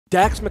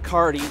Dax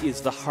McCarty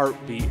is the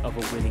heartbeat of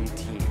a winning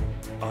team,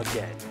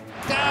 again.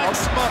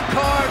 Dax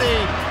McCarty,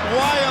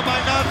 why am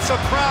I not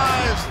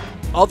surprised?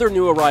 Other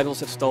new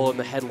arrivals have stolen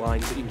the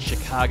headlines in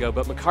Chicago,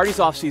 but McCarty's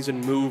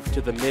offseason move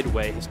to the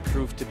Midway has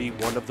proved to be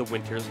one of the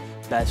winter's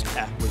best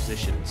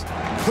acquisitions.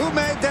 Who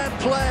made that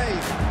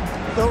play?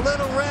 The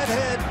little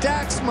redhead,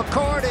 Dax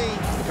McCarty.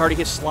 McCarty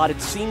has slotted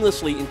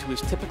seamlessly into his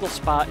typical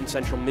spot in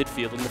central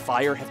midfield, and the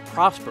Fire have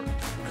prospered,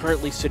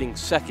 currently sitting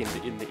second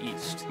in the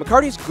East.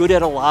 McCarty's good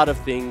at a lot of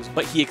things,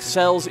 but he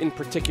excels in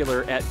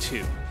particular at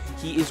two.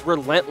 He is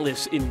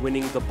relentless in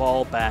winning the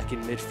ball back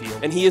in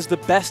midfield, and he is the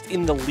best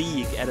in the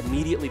league at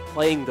immediately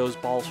playing those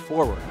balls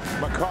forward.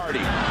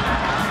 McCarty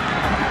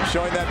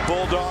showing that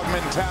bulldog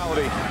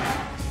mentality.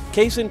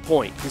 Case in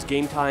point, his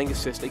game-tying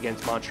assist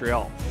against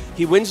Montreal.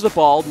 He wins the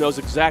ball, knows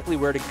exactly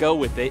where to go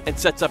with it, and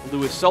sets up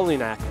Louis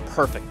Solignac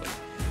perfectly.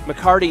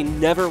 McCarty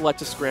never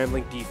lets a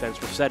scrambling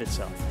defense reset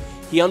itself.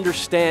 He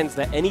understands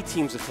that any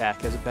team's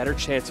attack has a better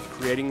chance of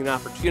creating an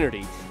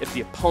opportunity if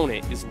the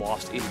opponent is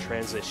lost in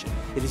transition.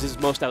 It is his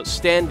most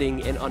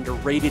outstanding and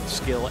underrated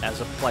skill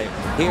as a player.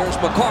 Here's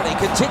McCarty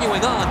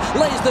continuing on,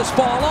 lays this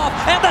ball off,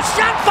 and the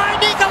shot by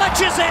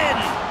Nikolic is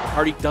in!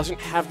 McCarty doesn't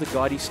have the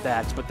gaudy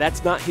stats, but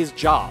that's not his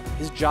job.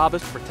 His job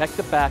is to protect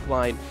the back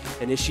line,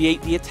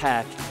 initiate the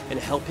attack, and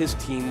help his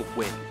team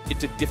win.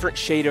 It's a different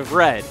shade of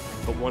red,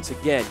 but once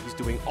again, he's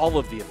doing all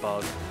of the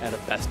above at a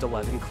best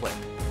 11 clip.